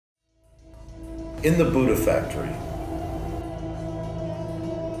in the Buddha factory.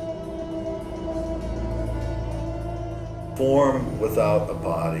 Form without a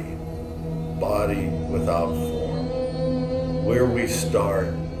body, body without form. Where we start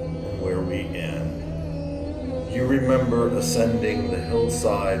and where we end. You remember ascending the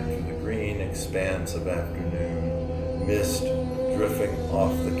hillside through the green expanse of afternoon, mist drifting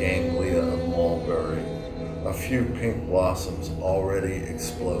off the ganglia of mulberry, a few pink blossoms already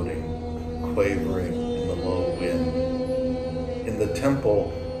exploding, quavering in the low wind. In the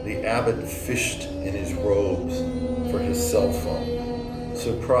temple, the abbot fished in his robes for his cell phone,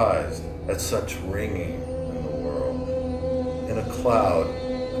 surprised at such ringing in the world. In a cloud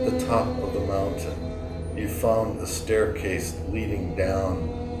at the top of the mountain, you found a staircase leading down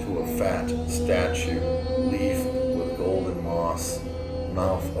to a fat statue, leafed with golden moss,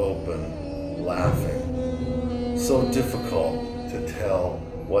 mouth open, laughing. So difficult to tell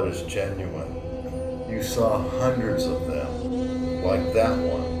what is genuine. You saw hundreds of them, like that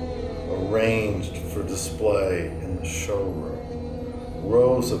one, arranged for display in the showroom.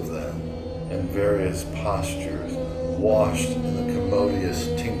 Rows of them in various postures, washed in the commodious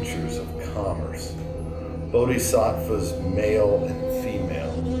tinctures of commerce. Bodhisattvas, male and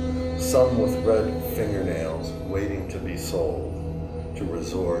female, some with red fingernails waiting to be sold, to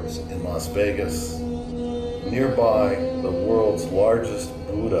resorts in Las Vegas. Nearby, the world's largest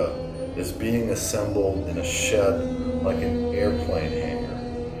Buddha is being assembled in a shed like an airplane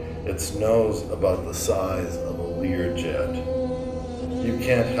hangar, its nose about the size of a Learjet. You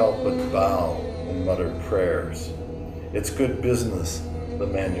can't help but bow and mutter prayers. It's good business, the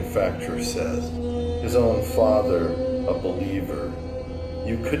manufacturer says, his own father a believer.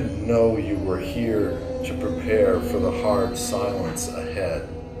 You couldn't know you were here to prepare for the hard silence ahead.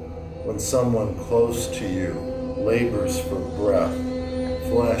 When someone close to you labors for breath,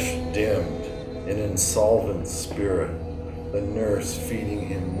 flesh dimmed, an insolvent spirit, the nurse feeding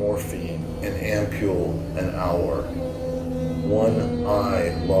him morphine an ampule an hour, one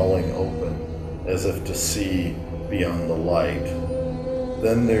eye lolling open as if to see beyond the light.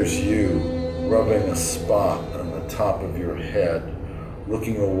 Then there's you, rubbing a spot on the top of your head,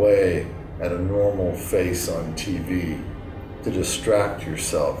 looking away at a normal face on TV to distract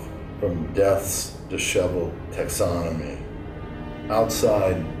yourself from death's disheveled taxonomy.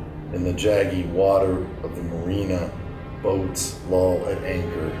 Outside, in the jaggy water of the marina, boats loll at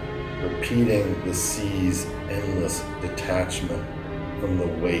anchor, repeating the sea's endless detachment from the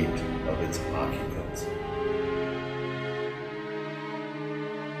weight of its occupants.